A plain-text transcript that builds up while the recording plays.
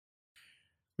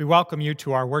We welcome you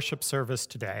to our worship service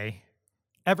today.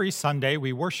 Every Sunday,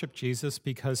 we worship Jesus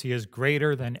because he is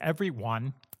greater than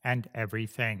everyone and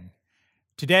everything.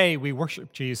 Today, we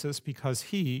worship Jesus because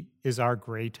he is our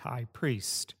great high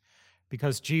priest.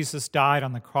 Because Jesus died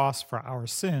on the cross for our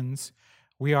sins,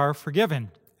 we are forgiven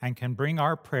and can bring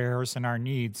our prayers and our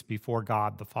needs before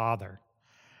God the Father.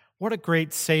 What a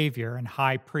great Savior and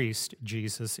high priest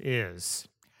Jesus is.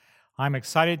 I'm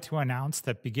excited to announce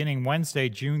that beginning Wednesday,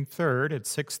 June 3rd at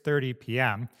 6:30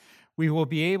 p.m., we will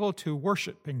be able to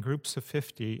worship in groups of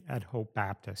 50 at Hope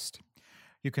Baptist.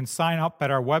 You can sign up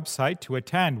at our website to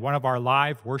attend one of our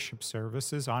live worship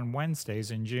services on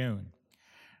Wednesdays in June.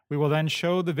 We will then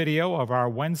show the video of our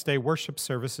Wednesday worship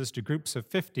services to groups of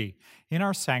 50 in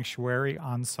our sanctuary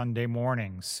on Sunday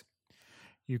mornings.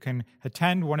 You can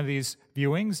attend one of these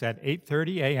viewings at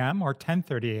 8:30 a.m. or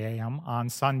 10:30 a.m. on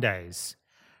Sundays.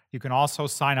 You can also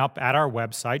sign up at our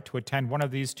website to attend one of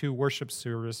these two worship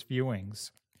service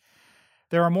viewings.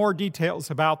 There are more details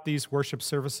about these worship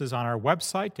services on our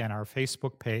website and our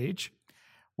Facebook page.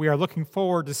 We are looking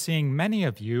forward to seeing many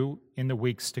of you in the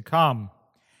weeks to come.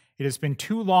 It has been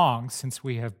too long since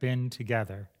we have been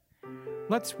together.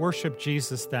 Let's worship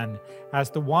Jesus then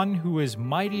as the one who is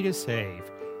mighty to save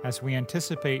as we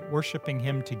anticipate worshiping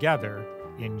him together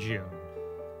in June.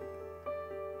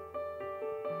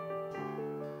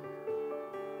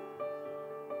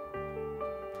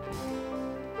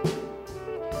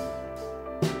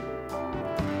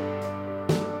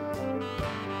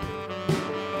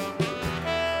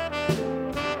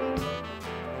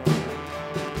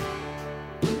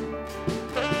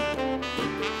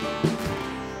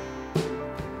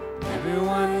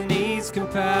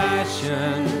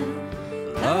 Compassion,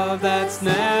 love that's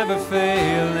never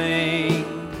failing.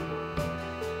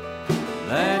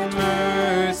 Let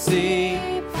mercy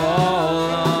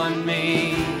fall on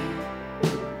me.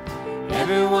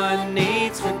 Everyone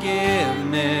needs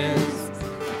forgiveness,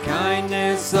 the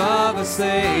kindness of a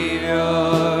Savior,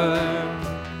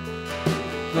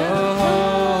 the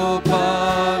hope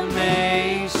of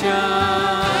nations.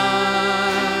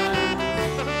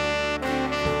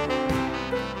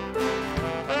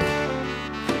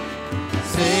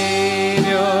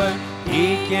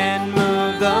 Can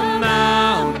move the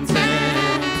mountains.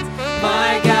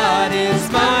 My God is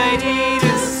mighty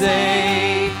to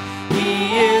save.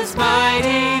 He is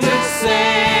mighty to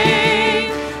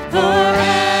save.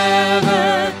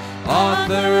 Forever,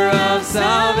 author of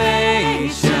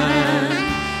salvation.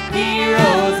 He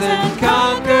rose and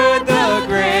conquered the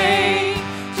grave.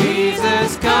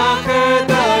 Jesus conquered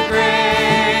the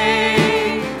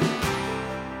grave.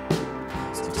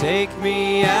 So take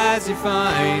me as you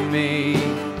find me.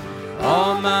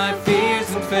 All my fears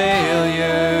and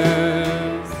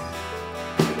failures,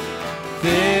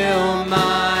 fill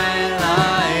my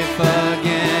life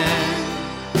again.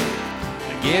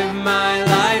 I give my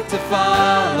life to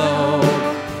follow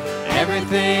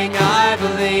everything I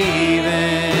believe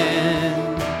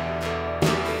in.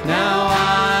 Now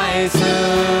I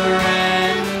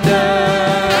surrender.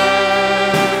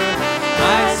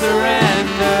 I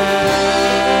surrender.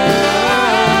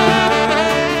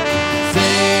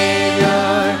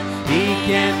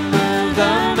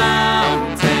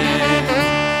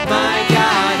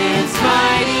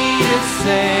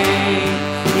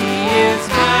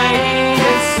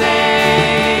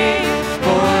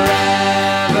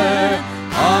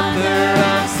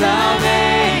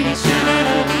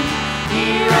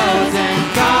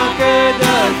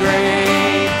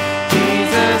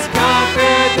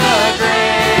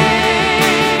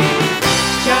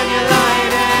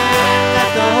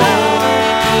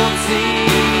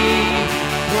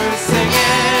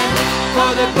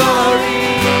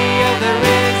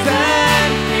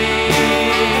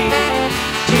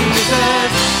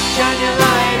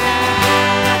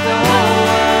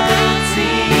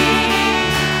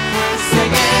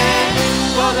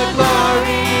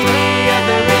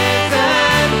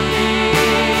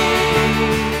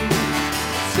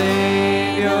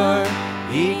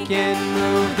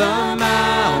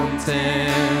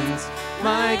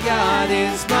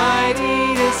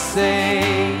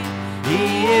 Save.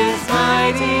 He is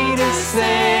mighty to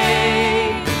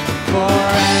save.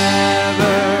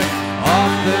 Forever,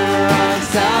 author of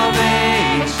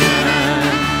salvation.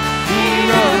 He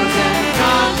rose and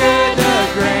conquered the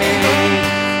grave.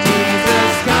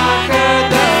 Jesus conquered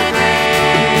the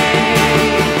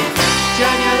grave.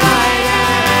 Shine your light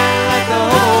and let the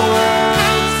whole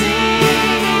world see.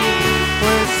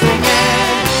 We're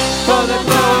singing for the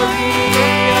glory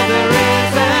of the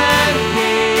risen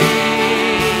King.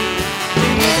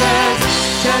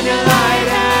 Shine your light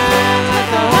and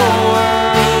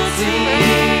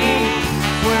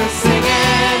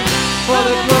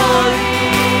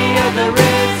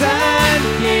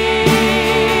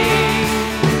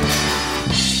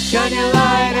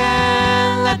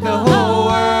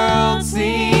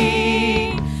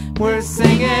We're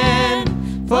singing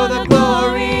for the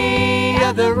glory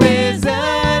of the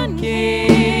risen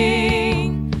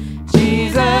King.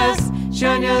 Jesus,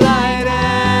 shine your light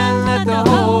and let the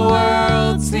whole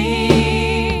world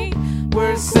see.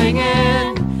 We're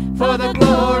singing for the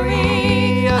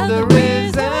glory of the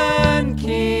risen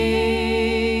King.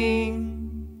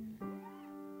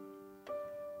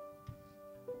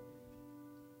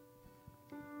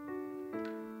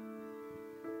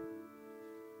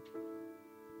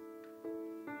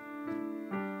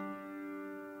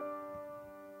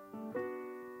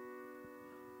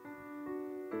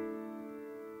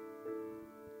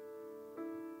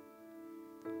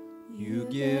 You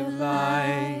give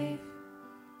life,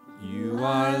 you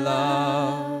are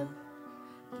love,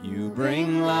 you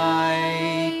bring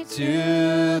light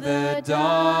to the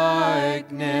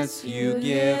darkness, you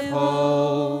give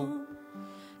hope,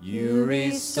 you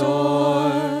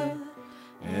restore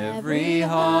every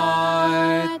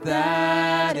heart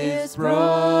that is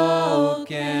broken.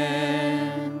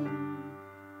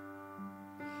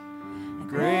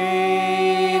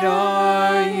 Great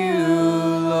are you,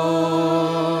 Lord.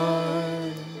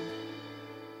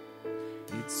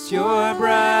 It's your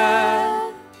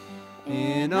breath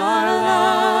in our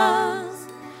lungs,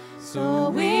 so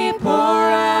we pour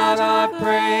out our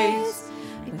praise.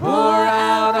 We pour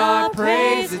out our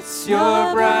praise. It's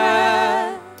your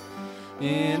breath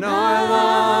in our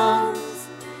lungs,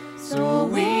 so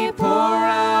we pour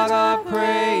out our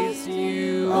praise to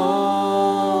you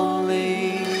only.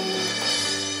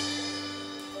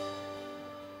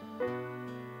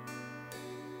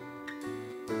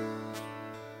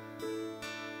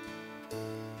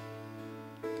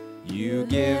 You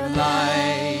give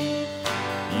life,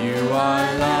 you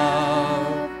are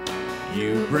love,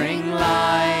 you bring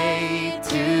light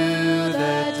to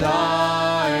the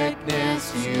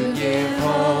darkness, you give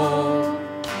hope,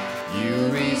 you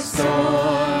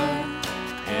restore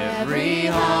every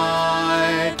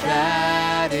heart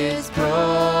that is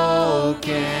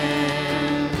broken.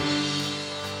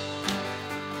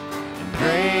 And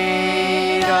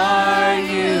great are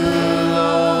you,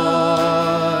 Lord.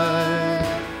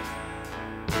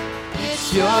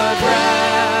 It's your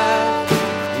breath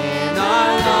in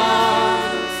our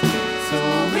lungs, so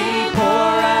we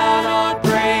pour out our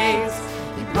praise.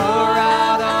 We pour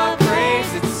out our praise.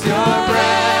 It's your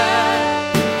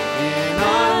breath in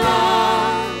our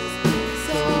lungs,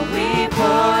 so we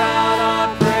pour out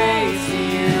our praise to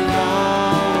you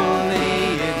only.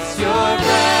 It's your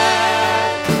breath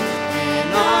in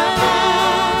our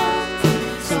lungs,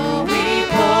 so we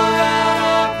pour out our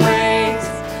praise.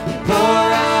 We pour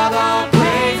out our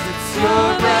praise. It's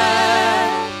your breath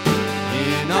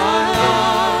in our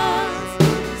lungs,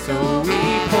 so we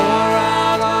pour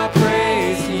out our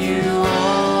praise to you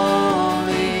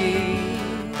only.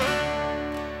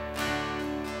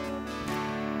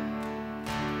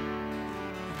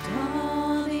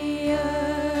 All the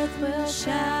earth will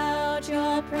shout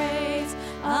your praise.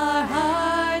 Our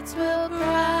hearts will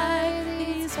cry.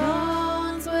 These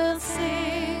bones will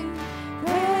sing.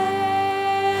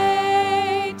 Great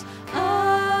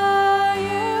are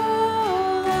you,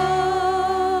 Lord.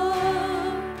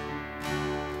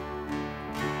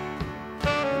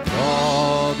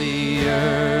 All the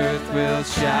earth will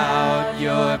shout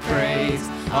your praise.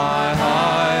 Our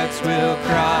hearts will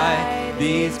cry.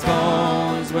 These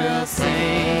bones will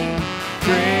sing.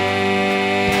 Great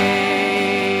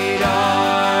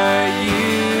are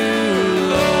you,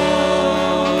 Lord.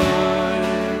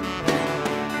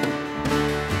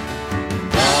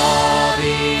 All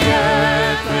the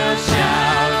earth will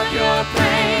shout your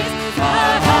praise.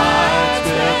 Our hearts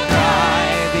will cry.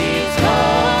 These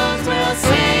bones will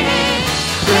sing.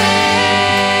 Great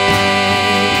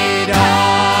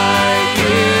are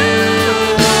you,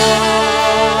 Lord.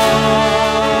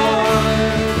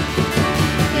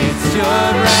 It's your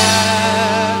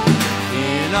breath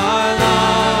in our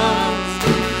lungs,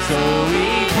 so we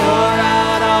pour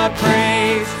out our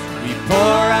praise. We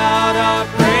pour out our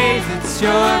praise. It's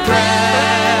your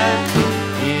breath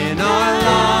in our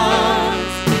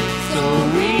lungs, so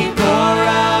we pour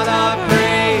out our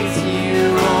praise to you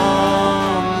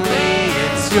only.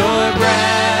 It's your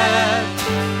breath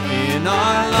in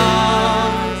our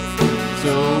lungs,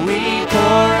 so we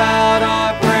pour out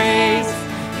our praise.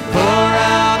 We pour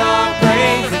out our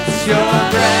praise. It's your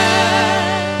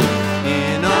breath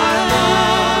in our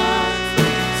lungs,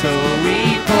 so we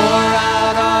pour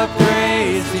out our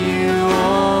praise to you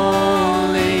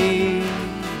only.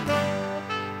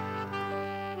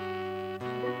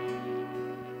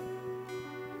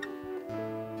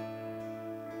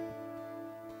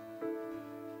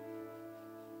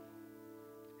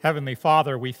 Heavenly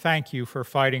Father, we thank you for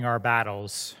fighting our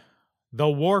battles. Though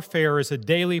warfare is a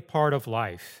daily part of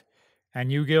life,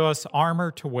 and you give us armor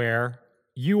to wear,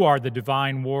 you are the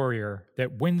divine warrior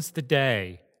that wins the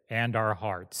day and our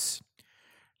hearts.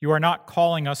 You are not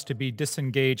calling us to be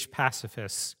disengaged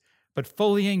pacifists, but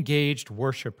fully engaged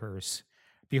worshipers,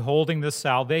 beholding the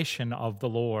salvation of the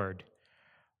Lord.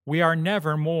 We are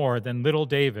never more than little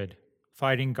David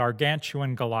fighting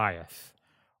gargantuan Goliath,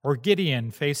 or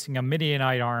Gideon facing a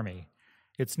Midianite army.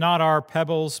 It's not our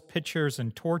pebbles, pitchers,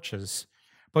 and torches,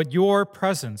 but your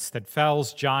presence that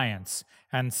fells giants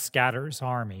and scatters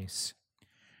armies.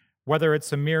 Whether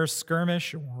it's a mere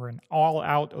skirmish or an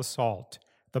all-out assault,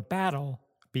 the battle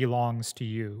belongs to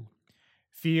you.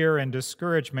 Fear and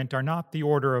discouragement are not the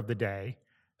order of the day.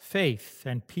 Faith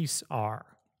and peace are.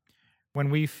 When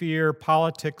we fear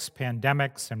politics,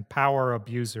 pandemics, and power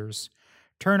abusers,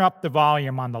 turn up the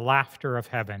volume on the laughter of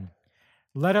heaven.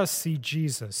 Let us see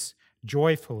Jesus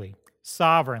joyfully,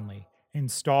 sovereignly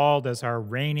installed as our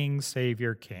reigning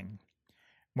Savior King.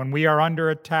 When we are under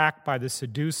attack by the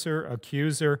seducer,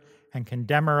 accuser, and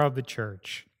condemner of the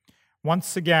church,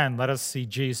 once again let us see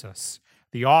Jesus,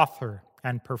 the author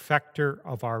and perfecter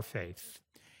of our faith.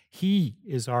 He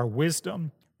is our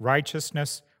wisdom,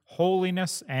 righteousness,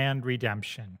 holiness, and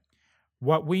redemption.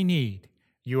 What we need,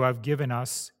 you have given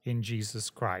us in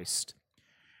Jesus Christ.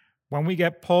 When we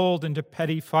get pulled into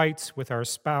petty fights with our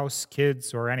spouse,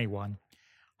 kids, or anyone,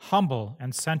 humble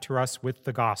and center us with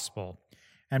the gospel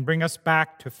and bring us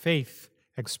back to faith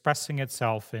expressing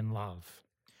itself in love.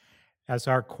 As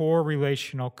our core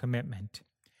relational commitment,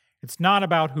 it's not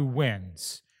about who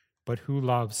wins, but who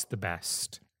loves the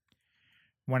best.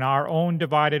 When our own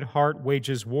divided heart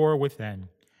wages war within,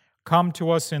 come to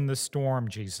us in the storm,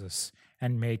 Jesus,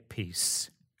 and make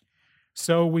peace.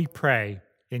 So we pray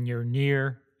in your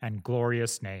near and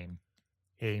glorious name.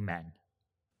 Amen.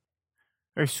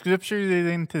 Our scripture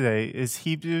reading today is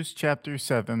Hebrews chapter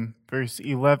 7, verse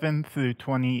 11 through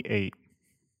 28.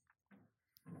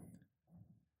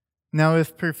 Now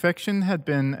if perfection had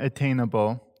been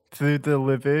attainable through the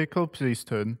Levitical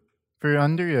priesthood, for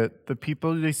under it the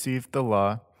people received the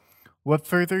law, what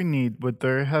further need would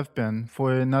there have been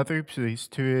for another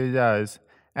priest to arise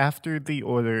after the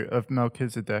order of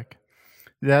Melchizedek,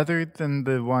 rather than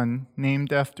the one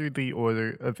named after the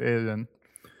order of Aaron?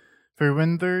 For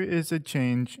when there is a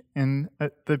change in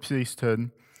the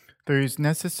priesthood, there is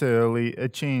necessarily a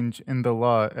change in the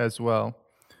law as well.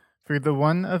 For the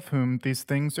one of whom these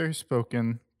things are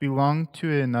spoken belonged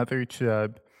to another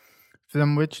tribe,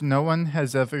 from which no one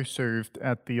has ever served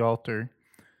at the altar.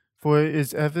 For it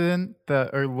is evident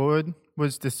that our Lord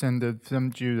was descended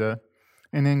from Judah,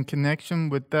 and in connection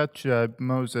with that tribe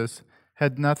Moses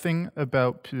had nothing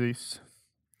about priests.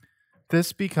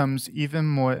 This becomes even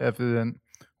more evident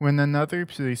when another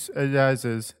priest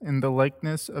arises in the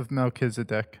likeness of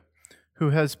Melchizedek,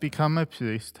 who has become a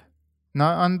priest,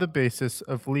 not on the basis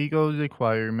of legal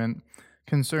requirement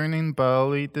concerning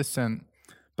bodily descent,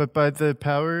 but by the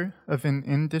power of an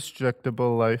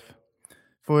indestructible life.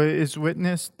 For it is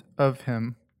witnessed of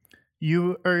him,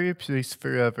 "You are a priest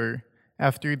forever,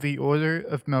 after the order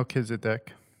of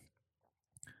Melchizedek."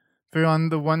 For on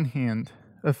the one hand,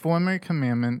 a former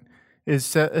commandment is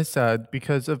set aside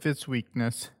because of its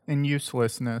weakness and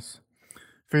uselessness,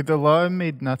 for the law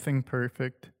made nothing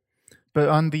perfect. But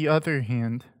on the other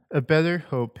hand, a better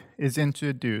hope is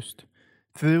introduced,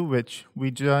 through which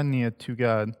we draw near to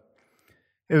God.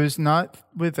 It was not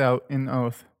without an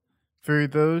oath, for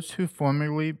those who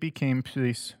formerly became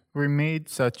priests were made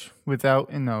such without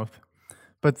an oath.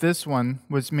 But this one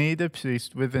was made a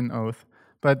priest with an oath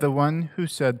by the one who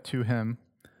said to him,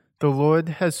 "The Lord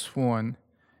has sworn,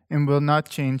 and will not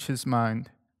change his mind.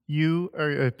 You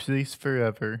are a priest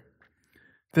forever."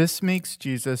 This makes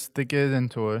Jesus the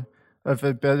guarantor of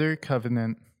a better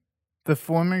covenant. The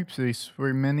former priests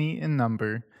were many in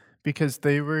number because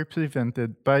they were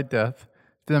prevented by death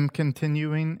from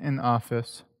continuing in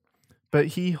office.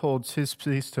 But he holds his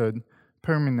priesthood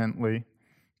permanently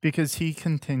because he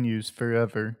continues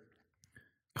forever.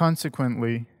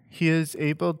 Consequently, he is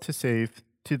able to save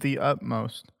to the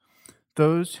utmost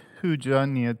those who draw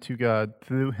near to God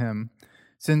through him,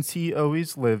 since he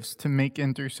always lives to make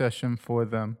intercession for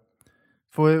them.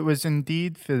 For it was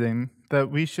indeed fitting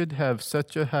that we should have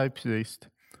such a high priest,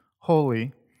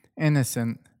 holy,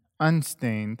 innocent,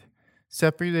 unstained,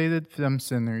 separated from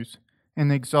sinners,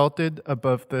 and exalted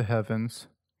above the heavens.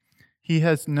 He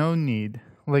has no need,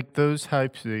 like those high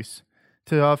priests,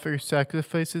 to offer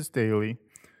sacrifices daily,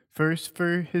 first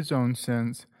for his own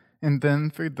sins, and then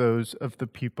for those of the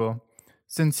people,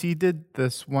 since he did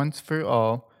this once for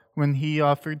all when he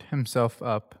offered himself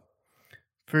up.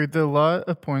 For the law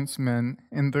appoints men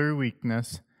in their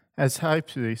weakness as high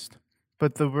priest,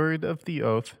 but the word of the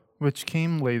oath, which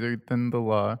came later than the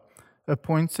law,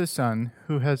 appoints a son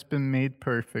who has been made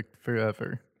perfect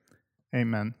forever.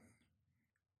 Amen.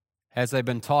 As I've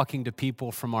been talking to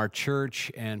people from our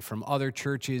church and from other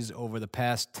churches over the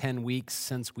past 10 weeks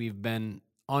since we've been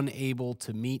unable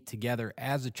to meet together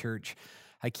as a church,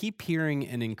 I keep hearing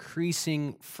an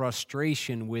increasing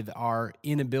frustration with our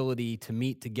inability to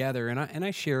meet together, and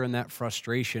I share in that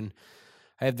frustration.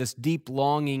 I have this deep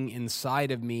longing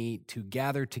inside of me to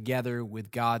gather together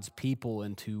with God's people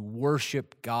and to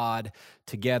worship God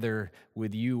together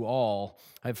with you all.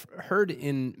 I've heard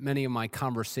in many of my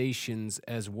conversations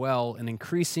as well an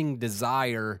increasing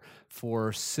desire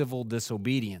for civil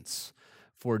disobedience,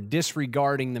 for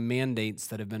disregarding the mandates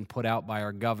that have been put out by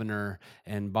our governor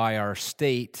and by our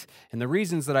state. And the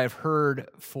reasons that I've heard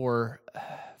for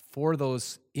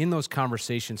those in those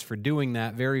conversations for doing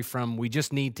that vary from we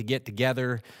just need to get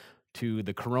together to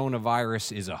the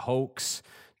coronavirus is a hoax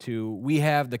to we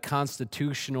have the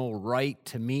constitutional right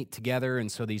to meet together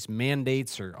and so these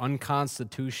mandates are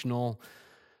unconstitutional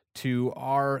to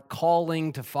our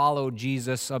calling to follow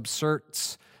Jesus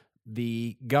subverts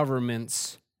the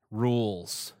government's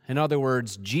rules. In other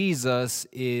words, Jesus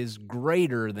is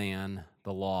greater than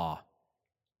the law.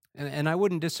 And I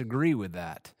wouldn't disagree with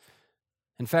that.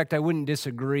 In fact, I wouldn't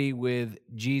disagree with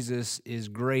Jesus is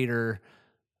greater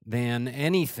than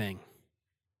anything.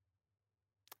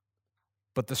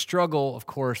 But the struggle, of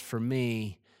course, for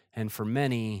me and for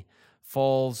many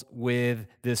falls with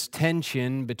this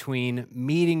tension between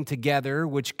meeting together,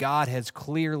 which God has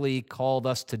clearly called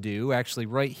us to do, actually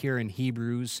right here in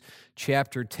Hebrews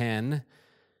chapter 10,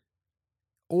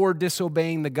 or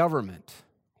disobeying the government,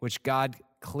 which God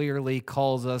clearly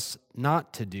calls us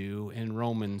not to do in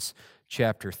Romans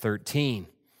chapter 13.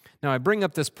 Now, I bring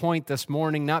up this point this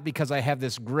morning not because I have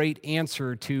this great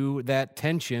answer to that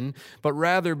tension, but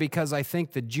rather because I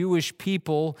think the Jewish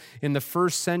people in the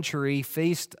first century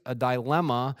faced a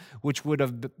dilemma which would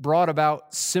have brought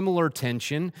about similar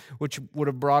tension, which would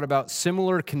have brought about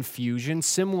similar confusion,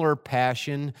 similar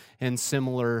passion, and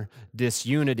similar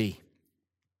disunity.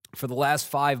 For the last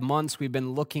 5 months, we've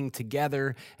been looking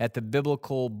together at the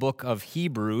biblical book of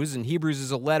Hebrews, and Hebrews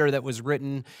is a letter that was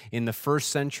written in the first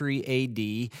century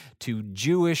AD to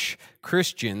Jewish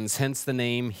Christians, hence the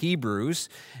name Hebrews.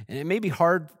 And it may be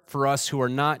hard for us who are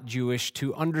not Jewish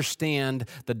to understand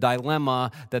the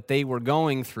dilemma that they were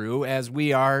going through as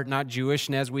we are not Jewish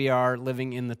and as we are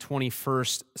living in the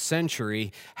 21st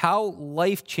century, how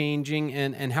life-changing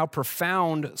and how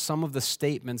profound some of the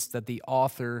statements that the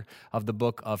author of the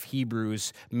book of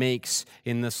Hebrews makes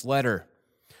in this letter.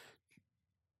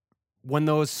 When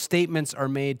those statements are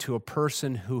made to a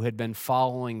person who had been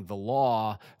following the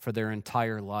law for their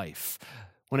entire life,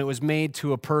 when it was made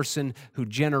to a person who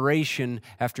generation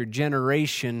after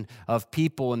generation of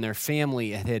people in their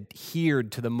family had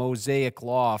adhered to the Mosaic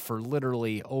law for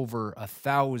literally over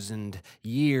 1,000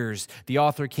 years. The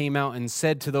author came out and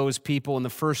said to those people in the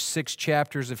first 6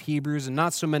 chapters of Hebrews, in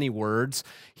not so many words,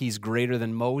 he's greater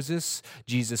than Moses,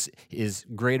 Jesus is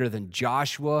greater than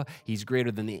Joshua, he's greater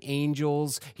than the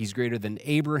angels, he's greater than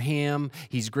Abraham,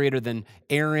 he's greater than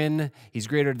Aaron, he's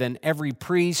greater than every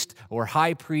priest or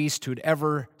high priest who'd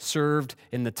ever served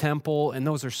in the temple, and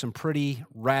those are some pretty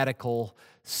radical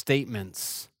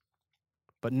statements.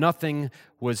 But nothing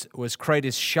was quite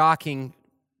as shocking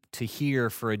to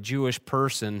hear for a Jewish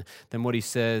person than what he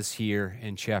says here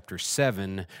in chapter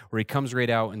 7, where he comes right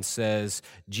out and says,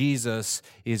 Jesus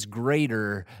is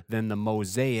greater than the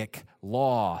Mosaic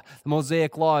law. The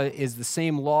Mosaic law is the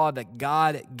same law that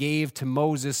God gave to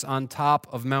Moses on top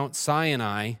of Mount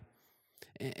Sinai.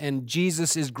 And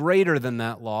Jesus is greater than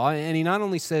that law. And he not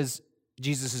only says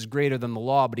Jesus is greater than the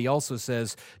law, but he also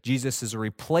says Jesus is a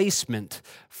replacement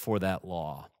for that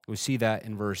law. We see that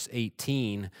in verse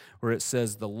 18, where it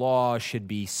says the law should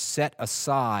be set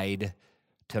aside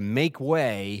to make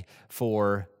way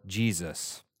for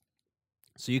Jesus.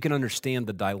 So you can understand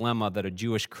the dilemma that a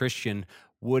Jewish Christian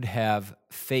would have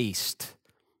faced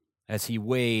as he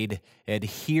weighed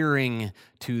adhering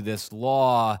to this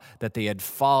law that they had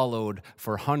followed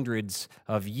for hundreds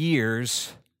of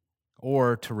years,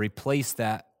 or to replace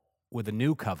that with a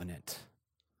new covenant,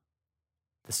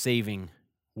 the saving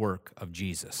work of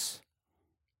Jesus.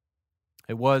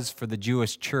 It was for the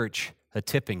Jewish church a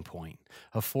tipping point,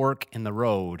 a fork in the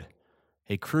road,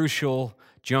 a crucial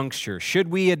juncture. Should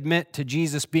we admit to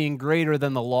Jesus being greater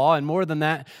than the law? And more than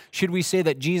that, should we say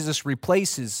that Jesus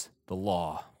replaces the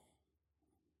law?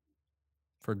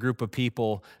 For a group of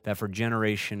people that for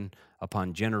generation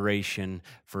upon generation,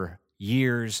 for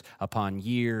years upon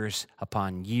years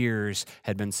upon years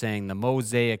had been saying the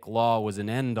Mosaic law was an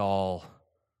end-all,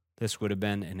 this would have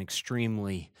been an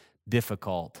extremely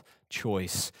difficult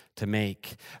choice to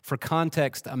make. For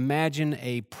context, imagine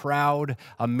a proud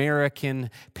American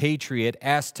patriot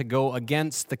asked to go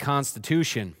against the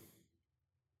Constitution.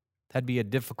 That'd be a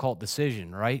difficult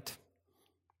decision, right?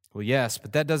 Well, yes,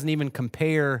 but that doesn't even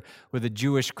compare with a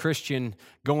Jewish Christian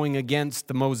going against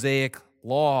the Mosaic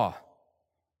law,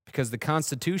 because the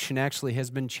Constitution actually has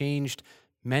been changed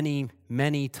many,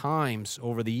 many times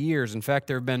over the years. In fact,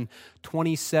 there have been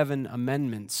 27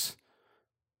 amendments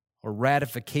or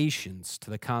ratifications to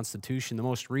the Constitution, the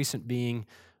most recent being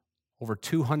over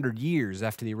 200 years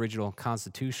after the original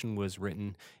Constitution was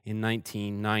written in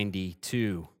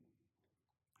 1992.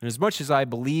 And as much as I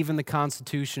believe in the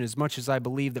Constitution, as much as I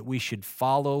believe that we should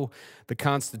follow the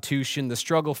Constitution, the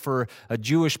struggle for a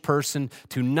Jewish person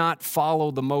to not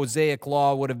follow the Mosaic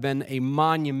law would have been a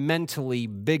monumentally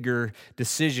bigger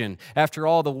decision. After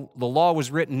all, the law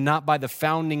was written not by the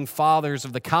founding fathers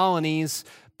of the colonies,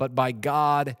 but by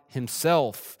God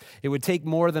himself. It would take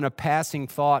more than a passing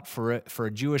thought for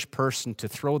a Jewish person to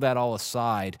throw that all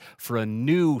aside for a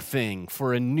new thing,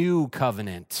 for a new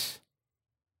covenant.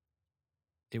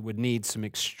 It would need some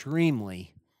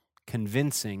extremely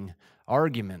convincing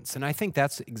arguments. And I think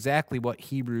that's exactly what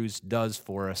Hebrews does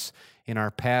for us in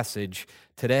our passage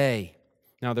today.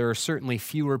 Now, there are certainly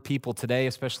fewer people today,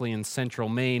 especially in central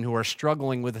Maine, who are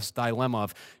struggling with this dilemma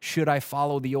of, should I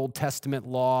follow the Old Testament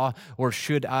law or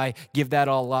should I give that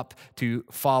all up to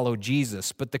follow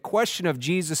Jesus? But the question of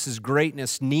Jesus'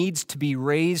 greatness needs to be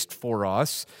raised for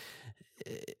us,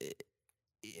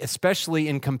 especially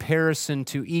in comparison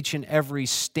to each and every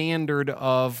standard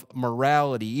of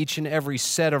morality, each and every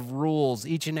set of rules,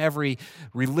 each and every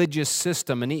religious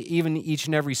system, and even each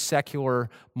and every secular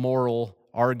moral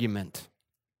argument.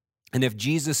 And if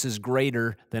Jesus is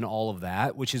greater than all of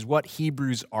that, which is what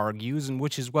Hebrews argues and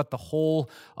which is what the whole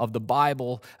of the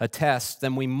Bible attests,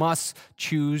 then we must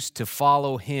choose to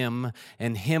follow him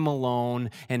and him alone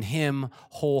and him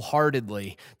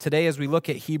wholeheartedly. Today, as we look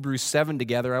at Hebrews 7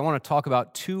 together, I want to talk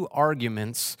about two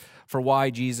arguments for why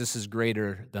Jesus is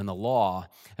greater than the law.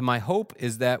 And my hope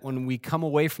is that when we come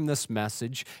away from this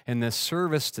message and this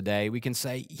service today, we can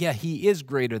say, yeah, he is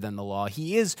greater than the law.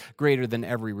 He is greater than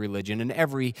every religion and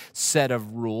every set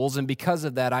of rules. And because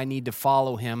of that, I need to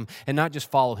follow him, and not just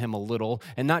follow him a little,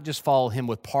 and not just follow him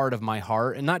with part of my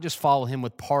heart, and not just follow him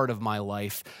with part of my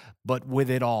life, but with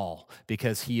it all,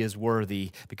 because he is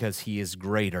worthy, because he is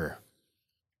greater.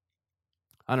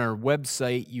 On our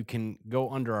website, you can go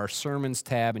under our sermons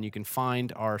tab and you can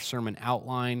find our sermon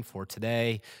outline for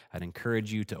today. I'd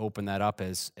encourage you to open that up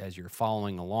as you're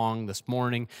following along this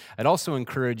morning. I'd also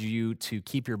encourage you to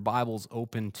keep your Bibles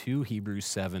open to Hebrews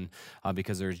 7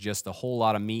 because there's just a whole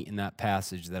lot of meat in that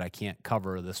passage that I can't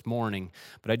cover this morning.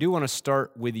 But I do want to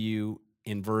start with you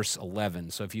in verse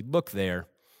 11. So if you look there,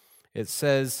 it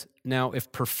says, "Now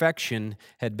if perfection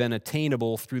had been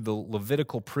attainable through the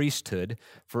Levitical priesthood,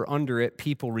 for under it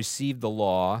people received the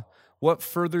law, what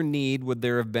further need would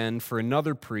there have been for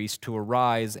another priest to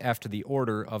arise after the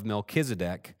order of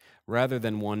Melchizedek, rather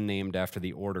than one named after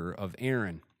the order of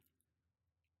Aaron?"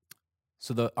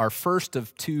 So our first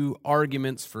of two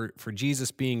arguments for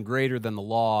Jesus being greater than the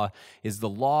law is the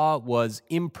law was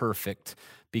imperfect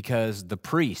because the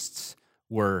priests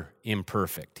were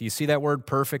imperfect. You see that word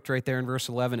perfect right there in verse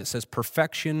 11? It says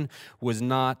perfection was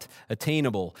not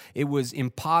attainable. It was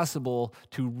impossible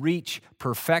to reach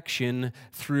perfection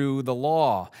through the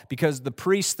law because the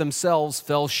priests themselves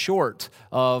fell short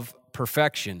of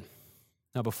perfection.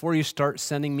 Now, before you start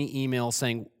sending me emails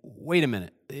saying, wait a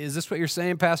minute, is this what you're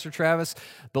saying, Pastor Travis?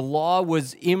 The law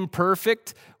was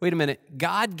imperfect? Wait a minute,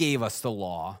 God gave us the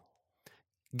law.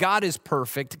 God is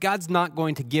perfect. God's not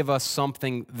going to give us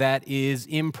something that is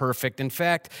imperfect. In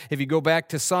fact, if you go back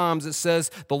to Psalms, it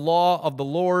says the law of the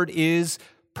Lord is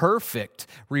perfect,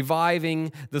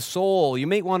 reviving the soul. You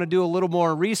may want to do a little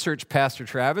more research, Pastor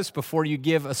Travis, before you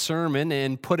give a sermon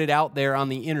and put it out there on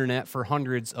the internet for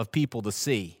hundreds of people to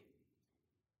see.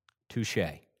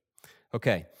 Touché.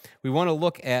 Okay, we want to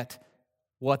look at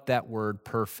what that word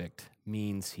perfect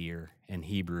means here in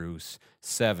Hebrews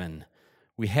 7.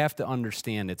 We have to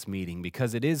understand its meaning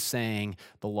because it is saying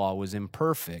the law was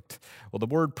imperfect. Well, the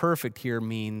word perfect here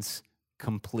means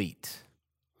complete.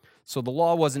 So the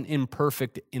law wasn't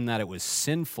imperfect in that it was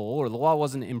sinful, or the law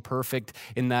wasn't imperfect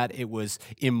in that it was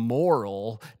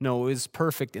immoral. No, it was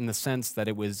perfect in the sense that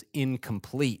it was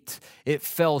incomplete. It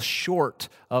fell short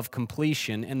of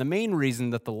completion, and the main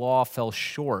reason that the law fell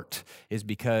short is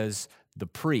because the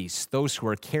priests, those who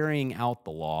are carrying out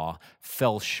the law,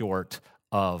 fell short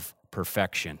of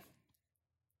perfection.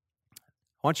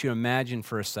 I want you to imagine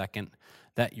for a second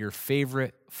that your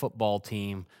favorite football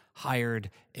team hired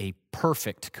a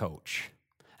perfect coach.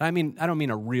 I don't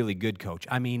mean a really good coach.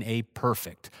 I mean a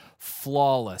perfect,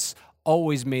 flawless,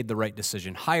 always made the right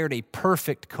decision, hired a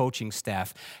perfect coaching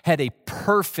staff, had a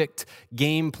perfect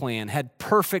game plan, had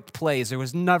perfect plays. There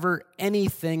was never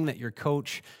anything that your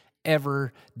coach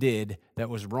ever did that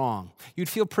was wrong. You'd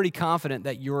feel pretty confident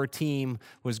that your team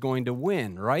was going to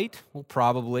win, right? Well,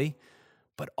 probably.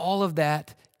 But all of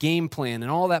that game plan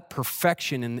and all that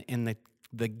perfection in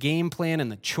the game plan and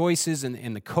the choices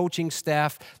and the coaching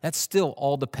staff, that's still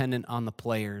all dependent on the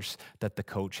players that the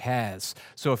coach has.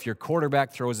 So if your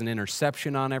quarterback throws an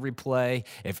interception on every play,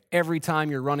 if every time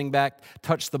your running back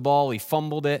touched the ball, he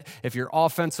fumbled it, if your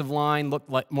offensive line looked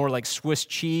more like Swiss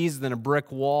cheese than a brick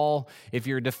wall, if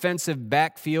your defensive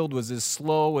backfield was as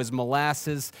slow as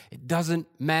molasses, it doesn't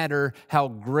matter how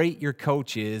great your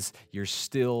coach is, you're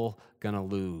still going to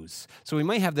lose. So we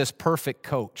might have this perfect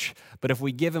coach, but if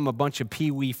we give him a bunch of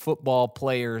pee-wee football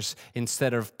players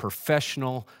instead of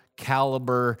professional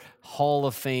caliber Hall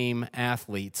of Fame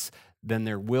athletes, then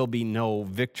there will be no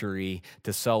victory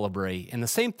to celebrate. And the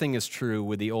same thing is true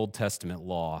with the Old Testament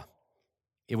law.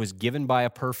 It was given by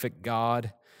a perfect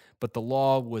God, but the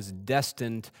law was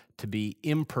destined to be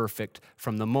imperfect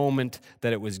from the moment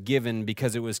that it was given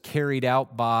because it was carried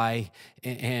out by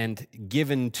and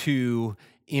given to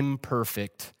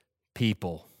imperfect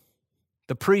people.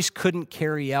 The priests couldn't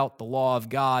carry out the law of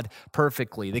God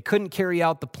perfectly. They couldn't carry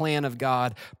out the plan of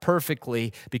God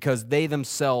perfectly because they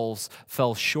themselves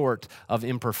fell short of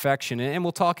imperfection. And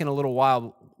we'll talk in a little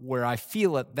while where I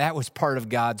feel that was part of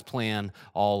God's plan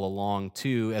all along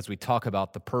too as we talk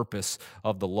about the purpose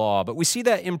of the law. But we see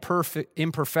that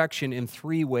imperfection in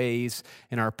three ways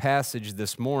in our passage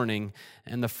this morning.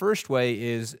 And the first way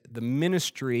is the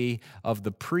ministry of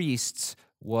the priests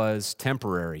was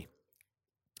temporary.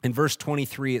 In verse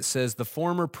 23, it says, "The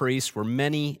former priests were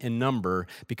many in number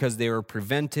because they were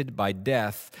prevented by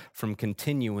death from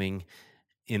continuing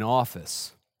in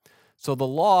office." So the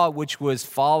law, which was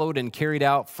followed and carried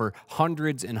out for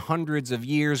hundreds and hundreds of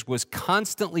years, was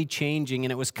constantly changing,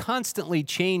 and it was constantly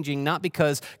changing not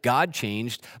because God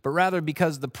changed, but rather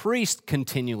because the priest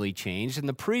continually changed, and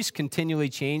the priest continually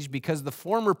changed because the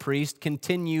former priest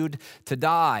continued to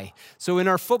die. So in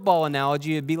our football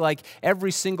analogy, it'd be like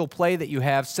every single play that you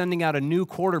have, sending out a new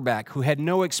quarterback who had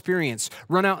no experience,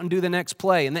 run out and do the next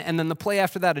play, and then the play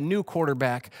after that, a new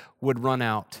quarterback would run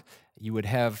out. You would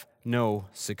have no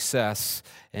success,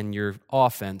 and your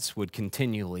offense would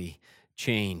continually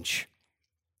change.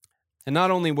 And not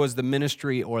only was the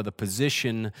ministry or the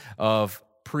position of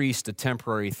priest a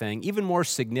temporary thing, even more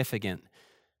significant,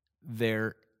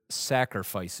 their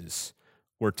sacrifices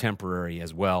were temporary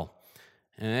as well.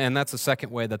 And that's the second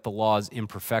way that the law's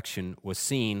imperfection was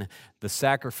seen. The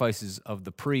sacrifices of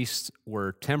the priests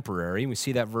were temporary. We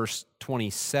see that verse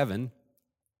 27.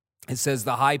 It says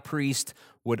the high priest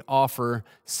would offer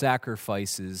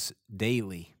sacrifices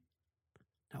daily.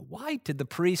 Now, why did the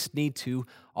priests need to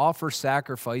offer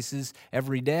sacrifices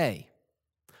every day?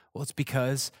 Well, it's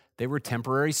because they were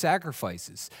temporary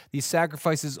sacrifices. These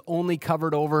sacrifices only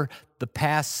covered over the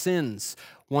past sins.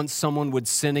 Once someone would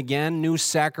sin again, new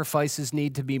sacrifices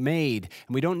need to be made.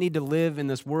 And we don't need to live in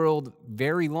this world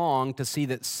very long to see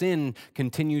that sin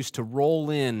continues to roll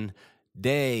in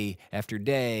day after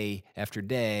day after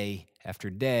day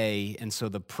after day, and so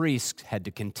the priests had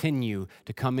to continue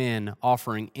to come in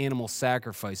offering animal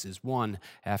sacrifices one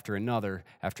after another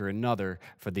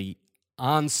for the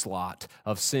onslaught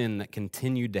of sin that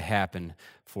continued to happen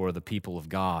for the people of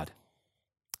God.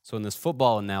 So in this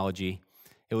football analogy,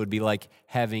 it would be like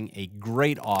having a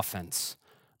great offense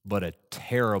but a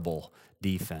terrible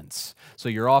defense. So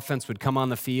your offense would come on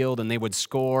the field and they would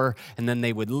score and then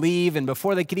they would leave, and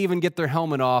before they could even get their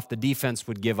helmet off, the defense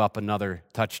would give up another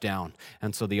touchdown.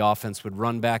 And so the offense would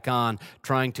run back on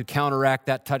trying to counteract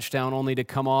that touchdown only to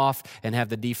come off and have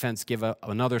the defense give up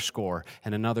another score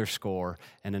and another score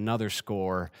and another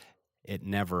score. It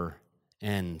never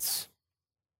ends.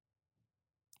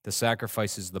 The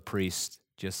sacrifices of the priests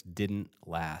just didn't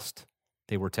last.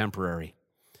 They were temporary.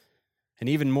 And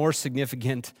even more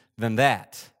significant than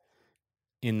that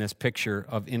in this picture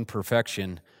of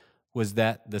imperfection was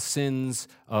that the sins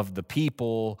of the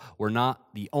people were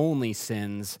not the only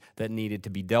sins that needed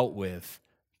to be dealt with.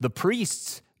 The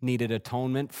priests needed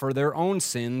atonement for their own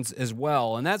sins as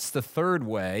well. And that's the third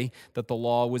way that the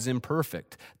law was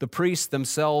imperfect. The priests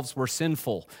themselves were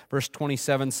sinful. Verse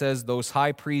 27 says, those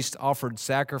high priests offered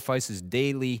sacrifices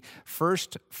daily,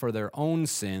 first for their own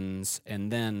sins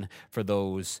and then for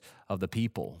those of the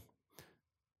people.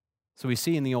 So we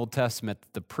see in the Old Testament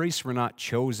that the priests were not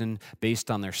chosen based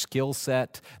on their skill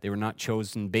set. They were not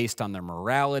chosen based on their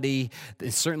morality. They're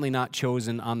certainly not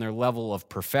chosen on their level of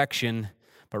perfection,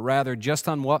 but rather just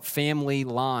on what family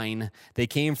line they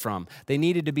came from. They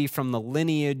needed to be from the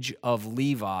lineage of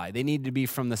Levi. They needed to be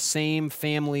from the same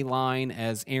family line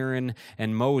as Aaron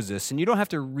and Moses. And you don't have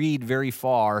to read very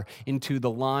far into the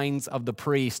lines of the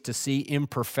priests to see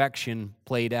imperfection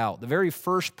played out. The very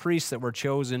first priests that were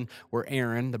chosen were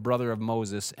Aaron, the brother of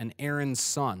Moses, and Aaron's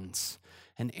sons.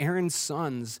 And Aaron's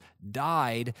sons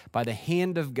died by the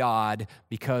hand of God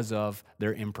because of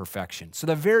their imperfection. So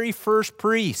the very first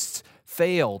priests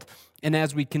failed. And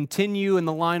as we continue in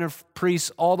the line of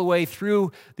priests all the way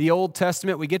through the Old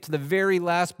Testament, we get to the very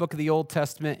last book of the Old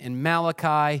Testament in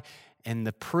Malachi, and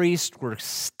the priests were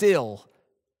still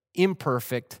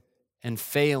imperfect and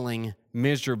failing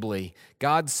miserably.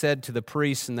 God said to the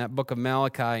priests in that book of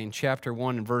Malachi in chapter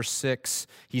 1 and verse 6,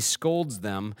 he scolds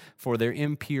them for their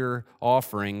impure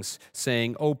offerings,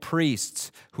 saying, "O priests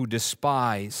who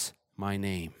despise my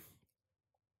name."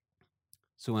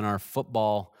 So in our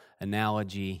football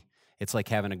analogy, it's like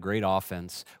having a great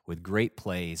offense with great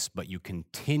plays, but you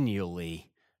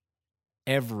continually,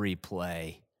 every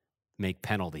play, make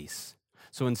penalties.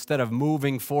 So instead of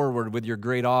moving forward with your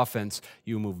great offense,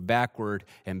 you move backward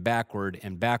and backward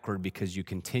and backward because you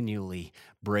continually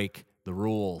break the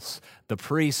rules. The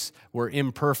priests were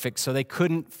imperfect, so they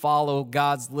couldn't follow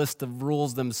God's list of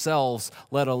rules themselves,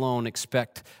 let alone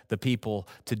expect the people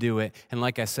to do it. And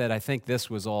like I said, I think this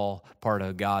was all part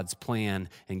of God's plan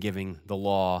in giving the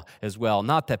law as well.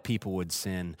 Not that people would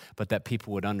sin, but that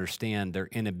people would understand their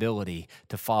inability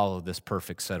to follow this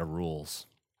perfect set of rules.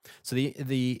 So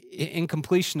the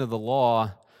incompletion of the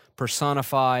law,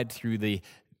 personified through the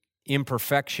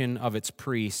imperfection of its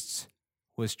priests,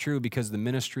 was true because the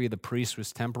ministry of the priests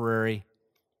was temporary,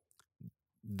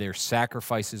 their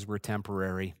sacrifices were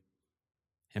temporary,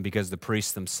 and because the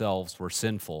priests themselves were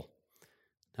sinful.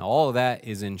 Now, all of that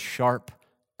is in sharp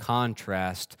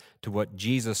contrast to what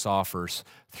Jesus offers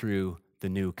through the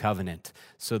new covenant.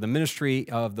 So the ministry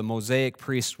of the Mosaic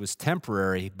priest was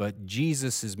temporary, but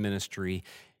Jesus' ministry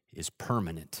is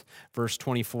permanent. Verse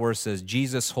 24 says,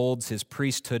 Jesus holds his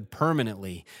priesthood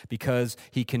permanently because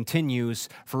he continues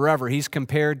forever. He's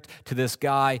compared to this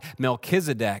guy,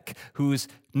 Melchizedek, who's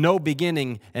no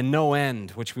beginning and no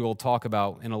end, which we will talk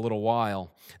about in a little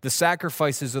while. The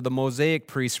sacrifices of the Mosaic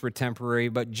priests were temporary,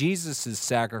 but Jesus'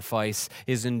 sacrifice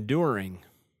is enduring.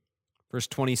 Verse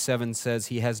 27 says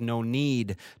he has no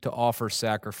need to offer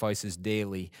sacrifices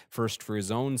daily, first for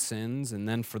his own sins and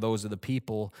then for those of the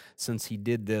people, since he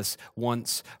did this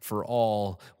once for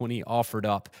all when he offered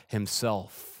up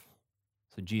himself.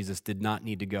 So Jesus did not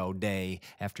need to go day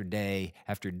after day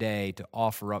after day to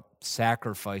offer up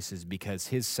sacrifices because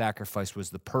his sacrifice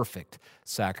was the perfect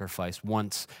sacrifice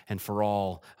once and for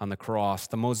all on the cross.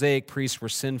 The Mosaic priests were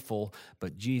sinful,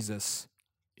 but Jesus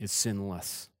is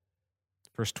sinless.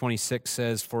 Verse 26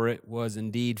 says, "For it was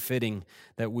indeed fitting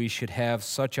that we should have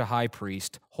such a high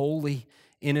priest, holy,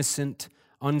 innocent,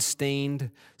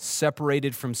 unstained,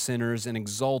 separated from sinners, and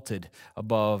exalted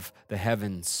above the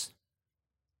heavens."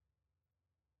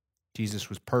 Jesus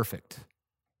was perfect.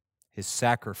 His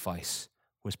sacrifice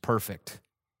was perfect.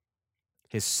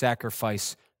 His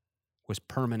sacrifice was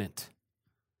permanent.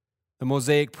 The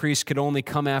Mosaic priest could only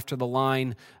come after the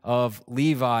line of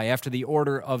Levi, after the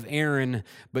order of Aaron,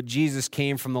 but Jesus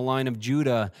came from the line of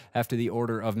Judah after the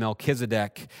order of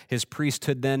Melchizedek. His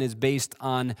priesthood then is based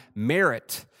on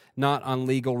merit, not on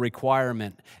legal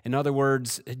requirement. In other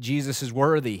words, Jesus is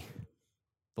worthy.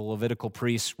 The Levitical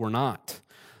priests were not.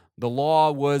 The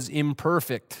law was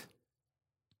imperfect.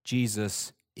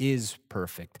 Jesus is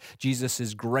perfect. Jesus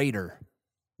is greater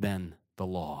than the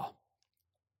law.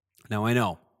 Now I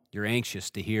know you're anxious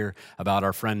to hear about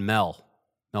our friend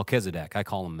Melchizedek. I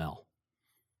call him Mel.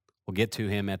 We'll get to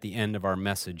him at the end of our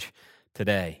message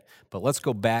today. But let's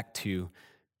go back to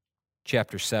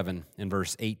chapter 7 and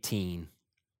verse 18.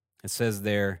 It says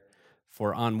there,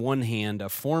 "For on one hand, a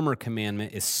former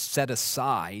commandment is set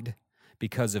aside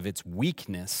because of its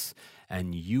weakness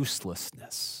and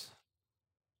uselessness."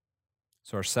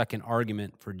 So our second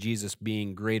argument for Jesus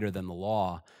being greater than the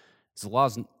law is the law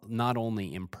is not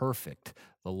only imperfect,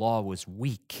 the law was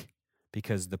weak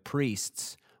because the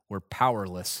priests were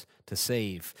powerless to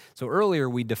save. So earlier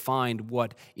we defined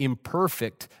what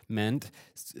imperfect meant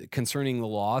concerning the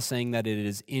law, saying that it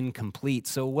is incomplete.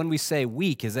 So when we say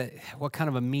weak, what kind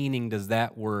of a meaning does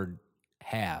that word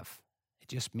have? It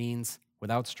just means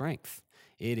without strength.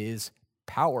 It is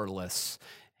powerless.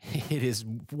 It is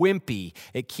wimpy.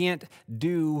 It can't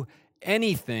do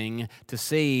anything to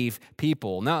save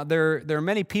people. Now, there are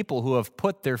many people who have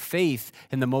put their faith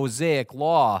in the Mosaic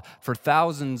law for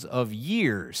thousands of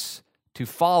years to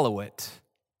follow it.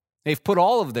 They've put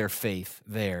all of their faith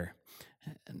there.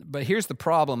 But here's the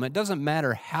problem. It doesn't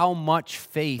matter how much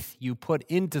faith you put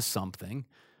into something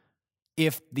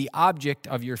if the object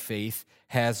of your faith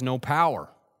has no power.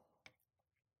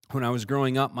 When I was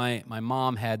growing up, my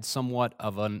mom had somewhat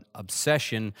of an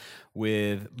obsession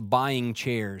with buying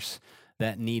chairs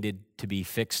that needed to be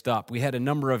fixed up. We had a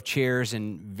number of chairs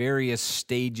in various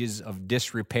stages of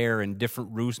disrepair in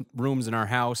different rooms in our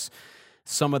house.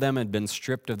 Some of them had been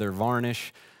stripped of their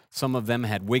varnish. Some of them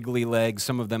had wiggly legs.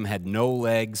 Some of them had no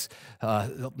legs.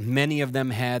 Many of them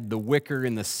had the wicker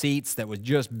in the seats that was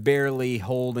just barely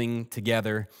holding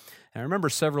together. And I remember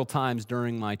several times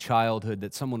during my childhood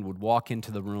that someone would walk into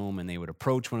the room and they would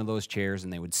approach one of those chairs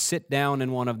and they would sit down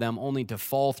in one of them only to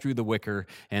fall through the wicker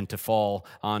and to fall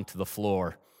onto the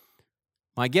floor.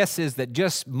 My guess is that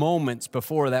just moments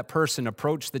before that person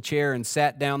approached the chair and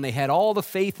sat down, they had all the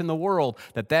faith in the world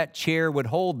that that chair would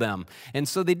hold them. And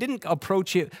so they didn't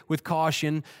approach it with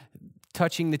caution,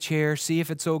 touching the chair, see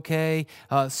if it's okay,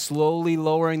 slowly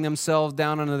lowering themselves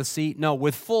down onto the seat. No,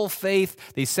 with full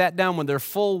faith, they sat down with their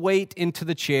full weight into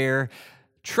the chair,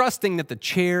 trusting that the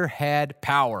chair had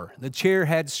power. The chair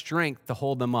had strength to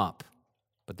hold them up.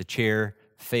 But the chair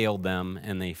failed them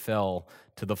and they fell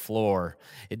to the floor.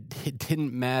 It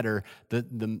didn't matter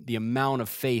the amount of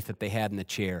faith that they had in the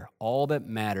chair. All that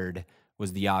mattered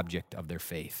was the object of their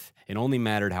faith. It only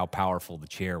mattered how powerful the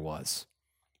chair was.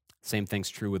 Same thing's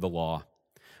true with the law.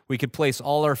 We could place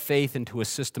all our faith into a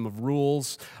system of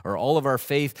rules, or all of our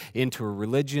faith into a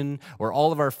religion, or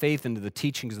all of our faith into the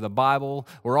teachings of the Bible,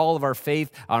 or all of our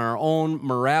faith on our own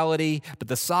morality, but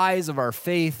the size of our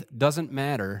faith doesn't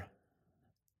matter,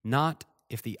 not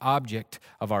if the object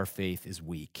of our faith is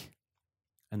weak,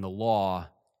 and the law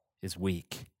is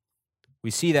weak.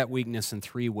 We see that weakness in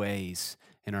three ways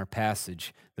in our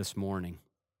passage this morning.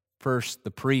 First,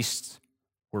 the priests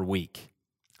were weak.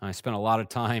 I spent a lot of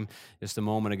time just a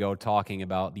moment ago talking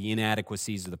about the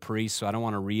inadequacies of the priests, so I don't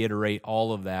want to reiterate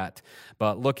all of that.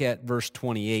 But look at verse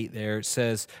 28 there. It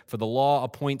says, "For the law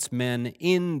appoints men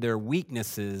in their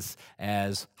weaknesses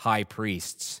as high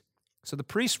priests." So the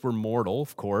priests were mortal,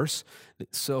 of course.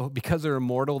 So because they were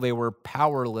mortal, they were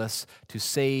powerless to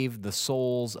save the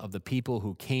souls of the people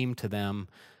who came to them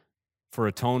for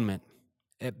atonement.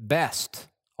 At best,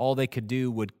 all they could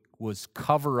do was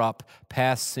cover up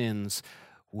past sins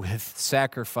with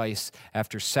sacrifice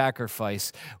after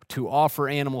sacrifice, to offer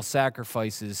animal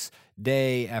sacrifices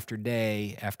day after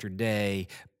day after day,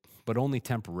 but only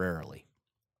temporarily.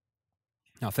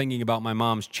 Now, thinking about my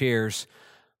mom's chairs,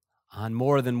 on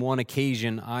more than one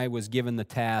occasion, I was given the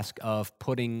task of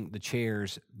putting the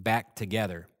chairs back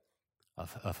together,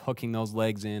 of hooking those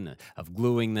legs in, of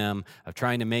gluing them, of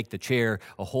trying to make the chair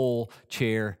a whole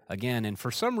chair again. And for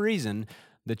some reason,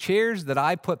 the chairs that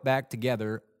I put back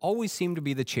together always seemed to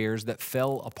be the chairs that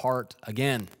fell apart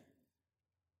again.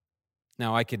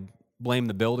 Now, I could blame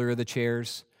the builder of the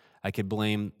chairs. I could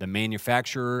blame the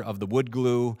manufacturer of the wood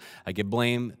glue. I could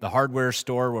blame the hardware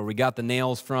store where we got the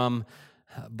nails from.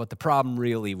 But the problem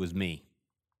really was me.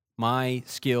 My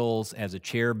skills as a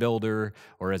chair builder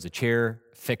or as a chair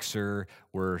fixer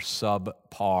were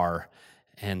subpar.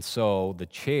 And so the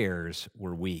chairs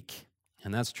were weak.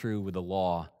 And that's true with the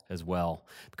law as well.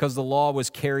 Because the law was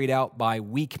carried out by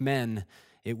weak men,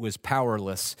 it was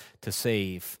powerless to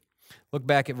save. Look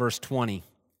back at verse 20.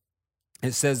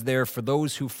 It says there, "For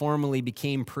those who formerly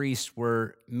became priests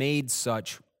were made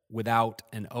such without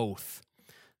an oath."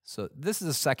 So this is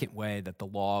the second way that the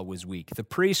law was weak. The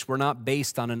priests were not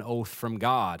based on an oath from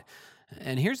God.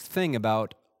 And here's the thing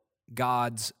about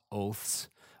God's oaths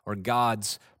or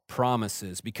God's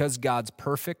promises. Because God's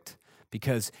perfect,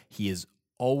 because he is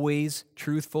always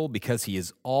truthful, because he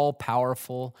is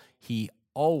all-powerful, he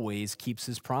always keeps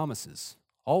his promises.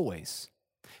 Always.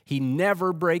 He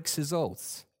never breaks his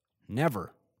oaths.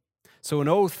 Never. So an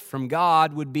oath from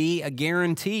God would be a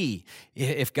guarantee.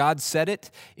 If God said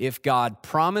it, if God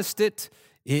promised it,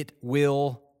 it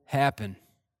will happen.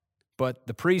 But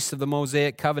the priests of the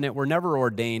Mosaic covenant were never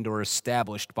ordained or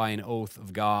established by an oath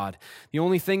of God. The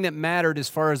only thing that mattered as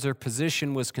far as their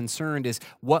position was concerned is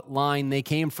what line they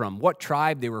came from, what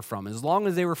tribe they were from. As long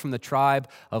as they were from the tribe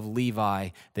of Levi,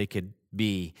 they could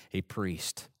be a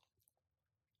priest.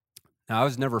 Now, I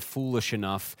was never foolish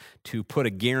enough to put a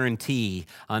guarantee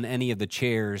on any of the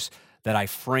chairs that I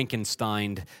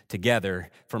Frankensteined together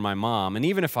for my mom. And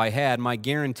even if I had, my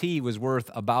guarantee was worth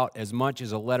about as much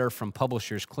as a letter from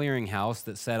Publishers Clearinghouse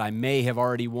that said I may have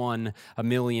already won $1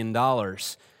 million.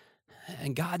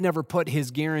 And God never put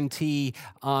his guarantee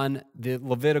on the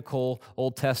Levitical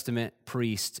Old Testament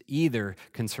priests either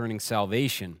concerning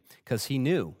salvation, because he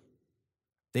knew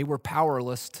they were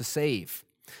powerless to save.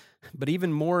 But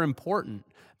even more important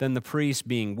than the priests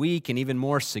being weak, and even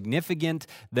more significant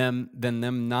than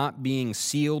them not being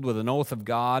sealed with an oath of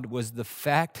God, was the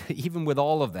fact, even with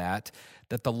all of that,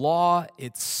 that the law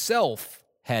itself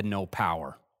had no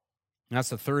power. And that's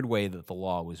the third way that the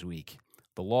law was weak.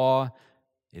 The law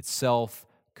itself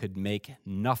could make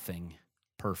nothing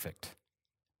perfect.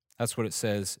 That's what it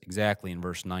says exactly in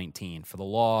verse 19. For the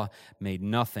law made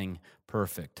nothing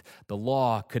perfect. The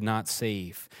law could not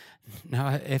save.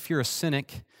 Now, if you're a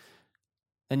cynic,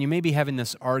 then you may be having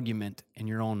this argument in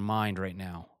your own mind right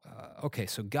now. Okay,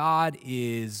 so God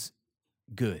is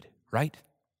good, right?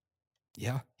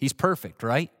 Yeah. He's perfect,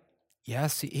 right?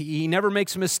 Yes. He never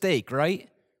makes a mistake, right?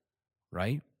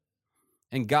 Right?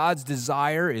 And God's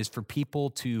desire is for people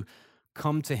to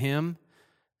come to him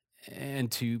and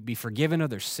to be forgiven of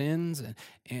their sins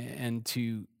and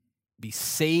to be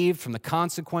saved from the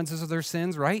consequences of their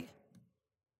sins, right?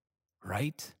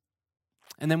 Right?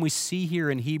 And then we see here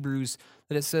in Hebrews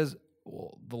that it says,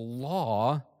 well, the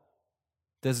law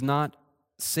does not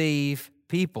save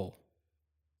people.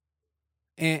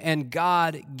 And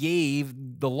God gave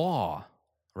the law,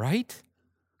 right?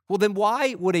 Well, then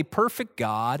why would a perfect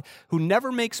God who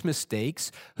never makes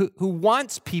mistakes, who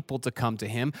wants people to come to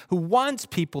him, who wants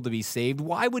people to be saved,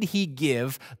 why would he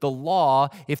give the law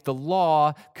if the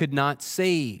law could not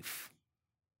save?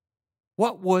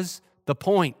 What was the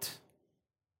point?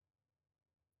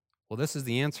 Well, this is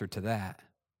the answer to that.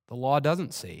 The law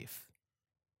doesn't save.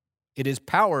 It is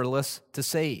powerless to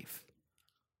save.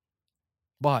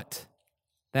 But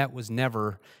that was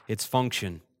never its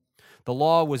function. The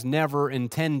law was never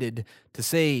intended to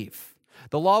save.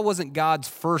 The law wasn't God's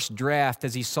first draft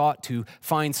as he sought to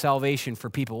find salvation for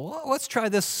people. Well, let's try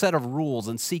this set of rules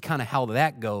and see kind of how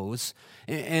that goes.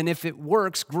 And if it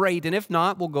works, great. And if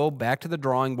not, we'll go back to the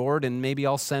drawing board and maybe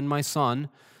I'll send my son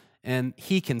and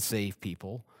he can save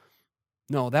people.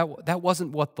 No, that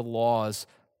wasn't what the law's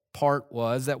part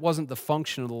was. That wasn't the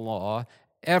function of the law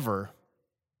ever.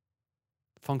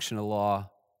 The function of the law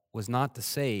was not to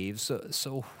save.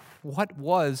 So what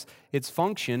was its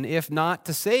function if not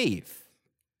to save?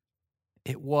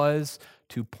 It was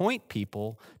to point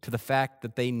people to the fact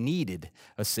that they needed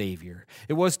a Savior.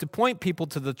 It was to point people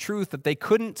to the truth that they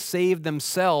couldn't save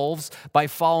themselves by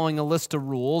following a list of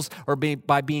rules or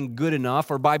by being good enough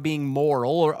or by being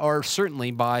moral or certainly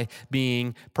by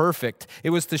being perfect. It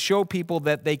was to show people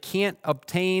that they can't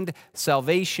obtain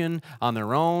salvation on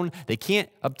their own. They can't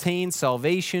obtain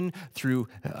salvation through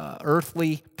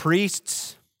earthly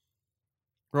priests.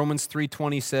 Romans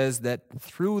 3:20 says that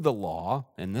through the law,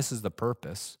 and this is the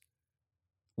purpose,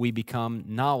 we become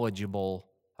knowledgeable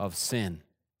of sin.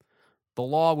 The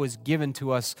law was given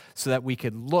to us so that we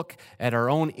could look at our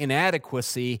own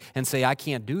inadequacy and say, I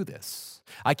can't do this.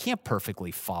 I can't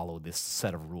perfectly follow this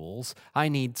set of rules. I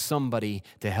need somebody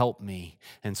to help me.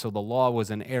 And so the law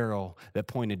was an arrow that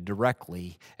pointed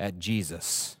directly at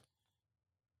Jesus.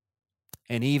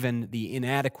 And even the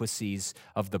inadequacies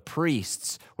of the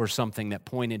priests were something that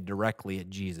pointed directly at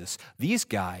Jesus. These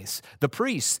guys, the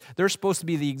priests, they're supposed to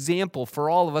be the example for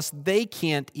all of us. They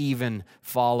can't even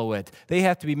follow it. They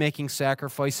have to be making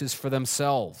sacrifices for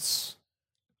themselves.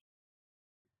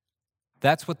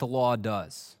 That's what the law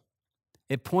does.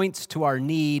 It points to our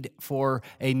need for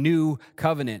a new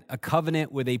covenant, a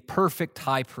covenant with a perfect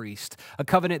high priest, a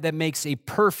covenant that makes a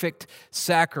perfect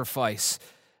sacrifice.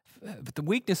 But the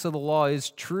weakness of the law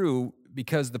is true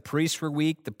because the priests were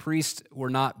weak. The priests were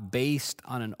not based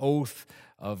on an oath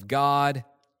of God,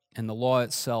 and the law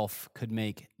itself could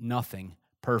make nothing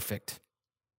perfect.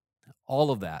 All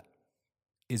of that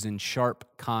is in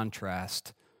sharp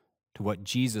contrast to what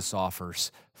Jesus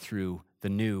offers through the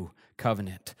new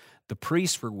covenant. The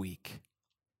priests were weak,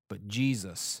 but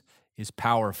Jesus is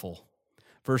powerful.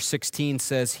 Verse 16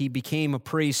 says, he became a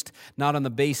priest not on the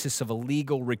basis of a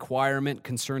legal requirement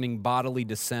concerning bodily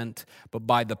descent, but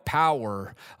by the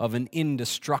power of an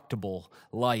indestructible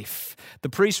life. The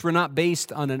priests were not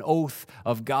based on an oath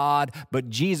of God,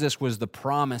 but Jesus was the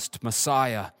promised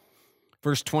Messiah.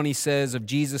 Verse 20 says of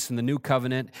Jesus in the new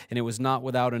covenant, and it was not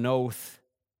without an oath,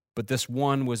 but this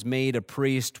one was made a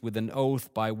priest with an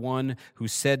oath by one who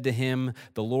said to him,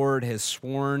 the Lord has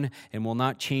sworn and will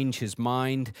not change his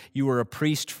mind. You are a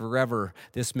priest forever.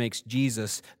 This makes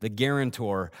Jesus the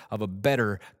guarantor of a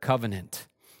better covenant.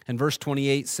 And verse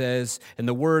 28 says, and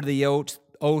the word of the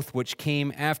oath which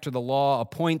came after the law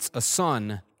appoints a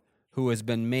son who has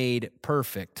been made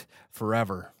perfect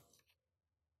forever.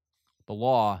 The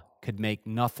law could make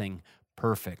nothing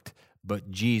perfect,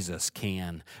 but Jesus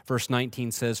can. Verse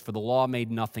 19 says, "For the law made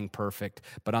nothing perfect,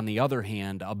 but on the other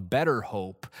hand, a better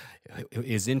hope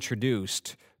is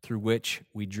introduced through which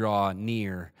we draw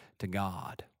near to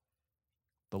God."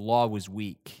 The law was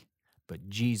weak, but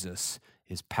Jesus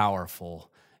is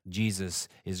powerful. Jesus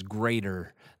is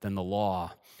greater than the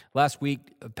law. Last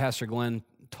week, Pastor Glenn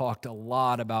talked a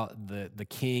lot about the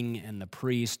king and the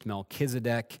priest,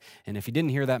 Melchizedek. And if you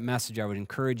didn't hear that message, I would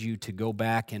encourage you to go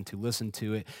back and to listen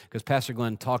to it, because Pastor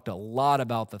Glenn talked a lot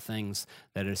about the things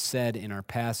that are said in our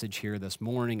passage here this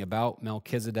morning about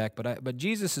Melchizedek. But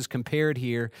Jesus is compared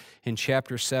here in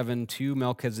chapter 7 to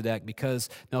Melchizedek, because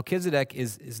Melchizedek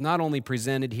is not only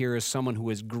presented here as someone who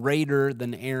is greater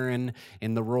than Aaron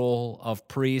in the role of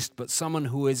priest, but someone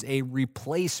who is a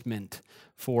replacement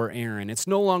for Aaron. It's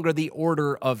no longer the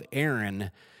order of Aaron,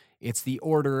 it's the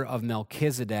order of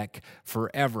Melchizedek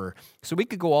forever. So we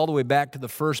could go all the way back to the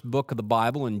first book of the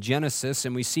Bible in Genesis,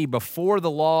 and we see before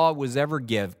the law was ever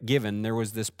given, there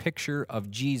was this picture of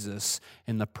Jesus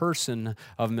in the person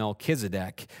of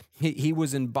Melchizedek. He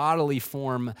was in bodily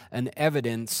form an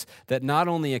evidence that not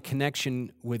only a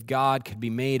connection with God could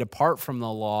be made apart from the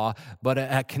law, but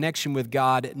a connection with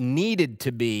God needed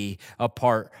to be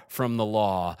apart from the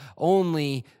law.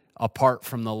 Only apart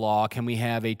from the law can we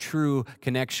have a true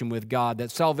connection with God,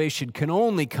 that salvation can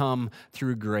only come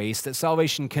through grace, that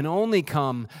salvation can only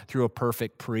come through a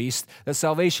perfect priest, that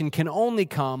salvation can only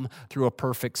come through a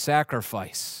perfect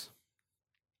sacrifice.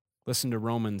 Listen to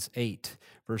Romans 8,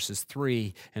 verses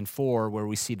 3 and 4, where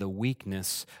we see the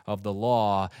weakness of the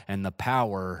law and the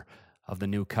power of the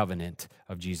new covenant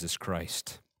of Jesus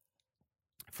Christ.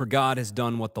 For God has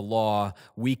done what the law,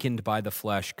 weakened by the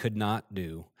flesh, could not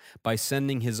do. By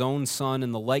sending his own Son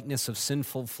in the likeness of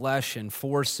sinful flesh and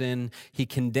for sin, he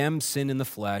condemned sin in the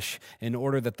flesh in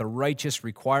order that the righteous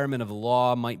requirement of the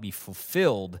law might be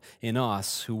fulfilled in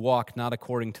us who walk not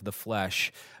according to the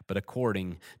flesh, but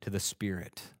according to the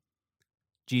Spirit.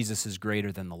 Jesus is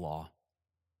greater than the law.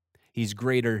 He's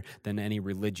greater than any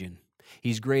religion.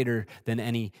 He's greater than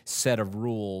any set of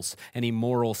rules, any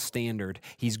moral standard.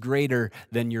 He's greater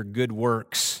than your good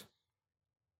works.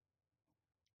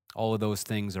 All of those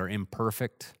things are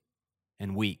imperfect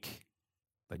and weak,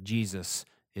 but Jesus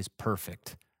is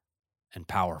perfect and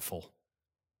powerful.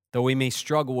 Though we may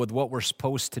struggle with what we're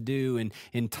supposed to do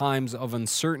in times of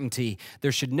uncertainty,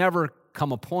 there should never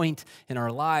come a point in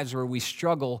our lives where we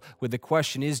struggle with the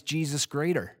question, is Jesus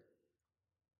greater?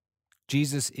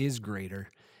 Jesus is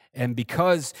greater. And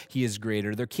because he is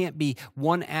greater, there can't be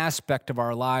one aspect of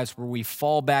our lives where we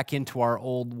fall back into our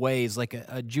old ways, like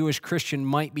a Jewish Christian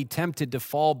might be tempted to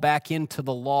fall back into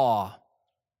the law.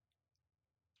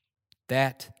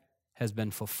 That has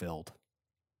been fulfilled.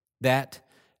 That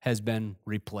has been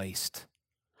replaced.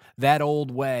 That old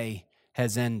way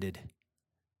has ended.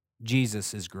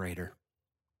 Jesus is greater.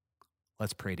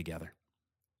 Let's pray together.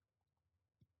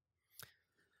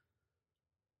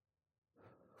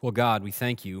 Well, God, we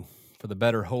thank you for the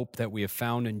better hope that we have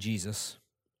found in Jesus.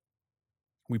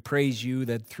 We praise you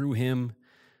that through him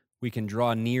we can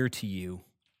draw near to you.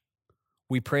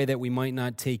 We pray that we might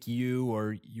not take you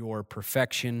or your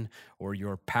perfection or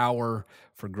your power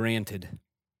for granted.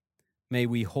 May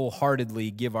we wholeheartedly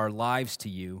give our lives to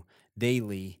you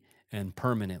daily and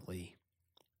permanently.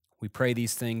 We pray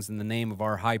these things in the name of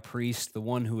our high priest, the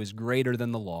one who is greater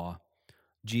than the law,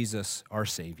 Jesus, our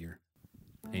Savior.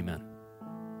 Amen.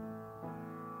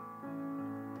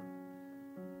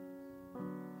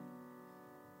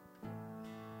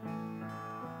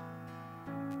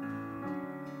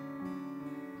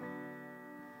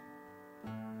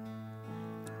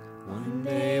 One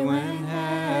day when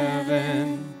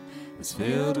heaven was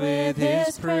filled with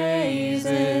his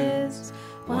praises,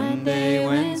 one day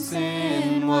when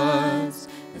sin was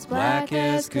as black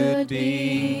as could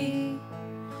be,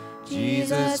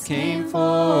 Jesus came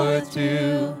forth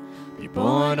to be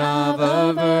born of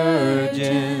a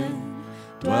virgin,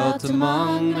 dwelt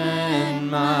among men,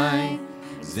 my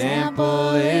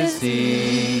example is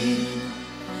he.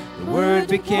 The Word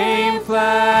became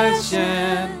flesh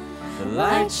and the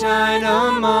light shine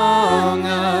among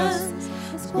us,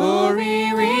 His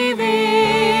glory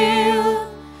revealed.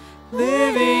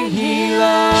 Living He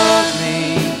loved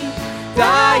me,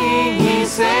 dying He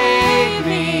saved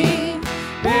me,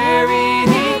 buried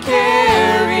He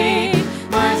carried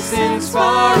my sins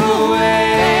far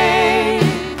away,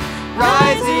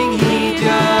 rising He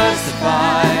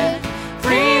justified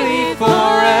freely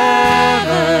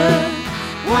forever.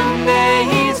 One day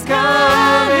He's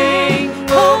coming,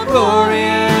 oh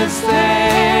glorious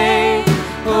day,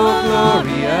 oh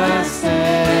glorious day.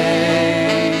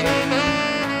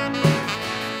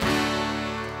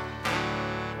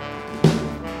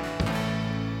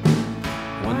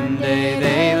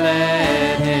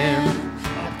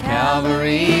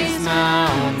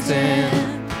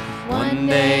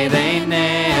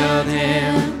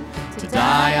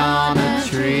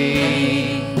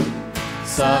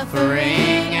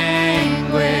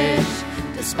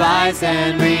 despised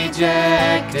and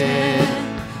rejected,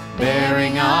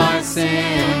 bearing our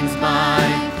sins,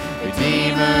 my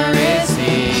Redeemer is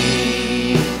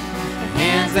He. The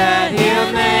hands that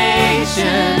heal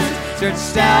nations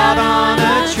stretched out on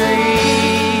a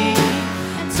tree,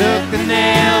 took the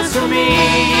nails from me.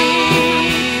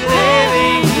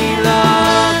 Living, He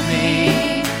loved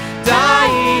me.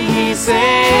 Dying, He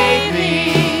saved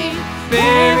me.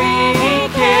 Buried, He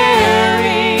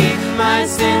carried my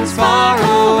sins far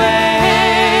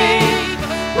away.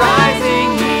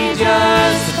 Rising, He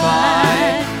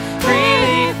justified.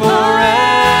 Freely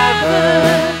forever.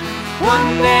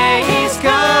 One day He's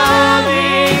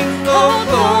coming. Oh,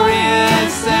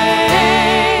 glorious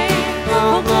day.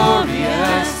 Oh,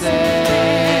 glorious day.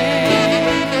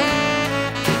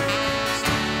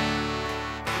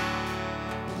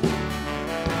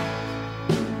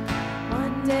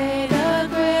 One day the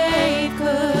grave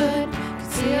could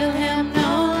conceal Him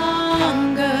no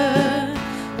longer.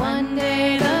 One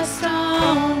day the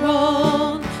stone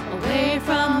rolled away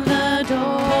from the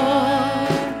door.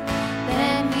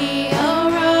 Then He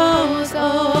arose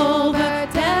over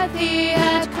death He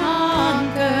had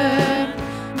conquered.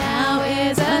 Now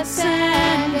is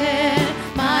ascended,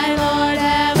 my Lord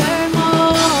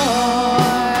evermore.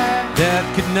 Death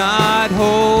could not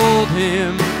hold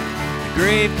Him, the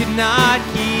grave could not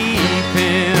keep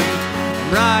Him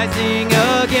from rising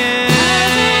again.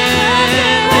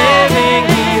 Living,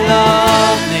 He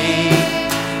loved me.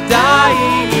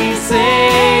 Dying, He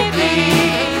saved me.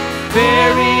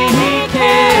 Buried, He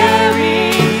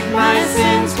carried my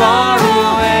sins far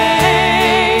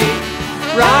away.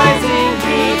 Rising,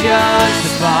 He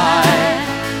justified.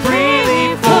 Freely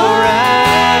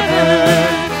forever.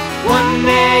 One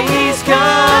day He's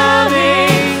coming.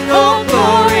 Oh,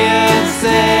 glorious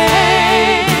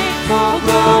day. Oh,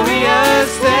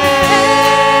 glorious day.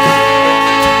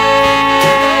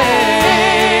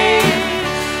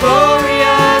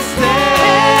 Glorious day.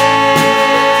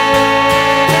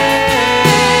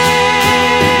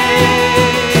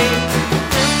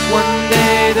 One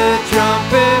day the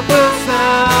trumpet will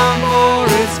sound, more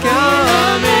is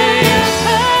coming.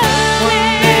 One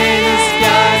day the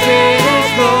skies in His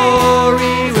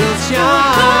glory will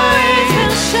shine.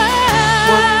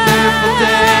 Wonderful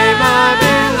day, my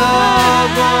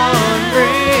beloved one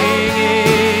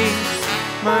bringing.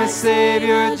 My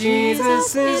Savior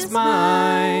Jesus is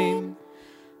mine.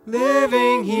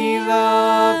 Living, He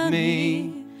loved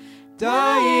me.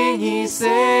 Dying, He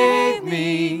saved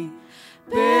me.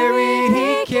 Buried,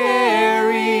 He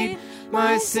carried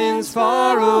my sins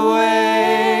far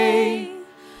away.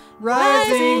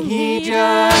 Rising, He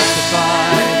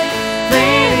justified.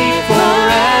 Freely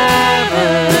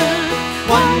forever.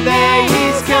 One day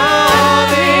He's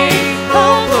coming.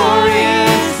 Oh,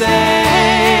 glorious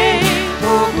day.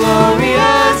 Oh,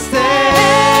 glorious day.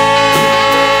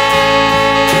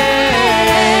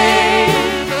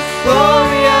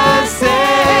 Glorious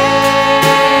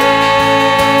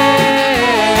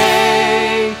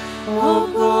day. Oh,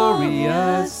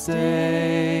 glorious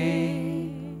day.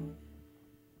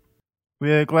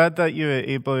 We are glad that you are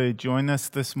able to join us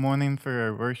this morning for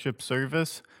our worship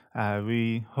service.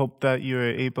 We hope that you are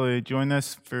able to join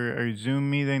us for our Zoom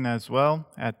meeting as well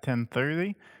at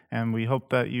 10:30, and we hope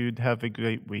that you'd have a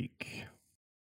great week.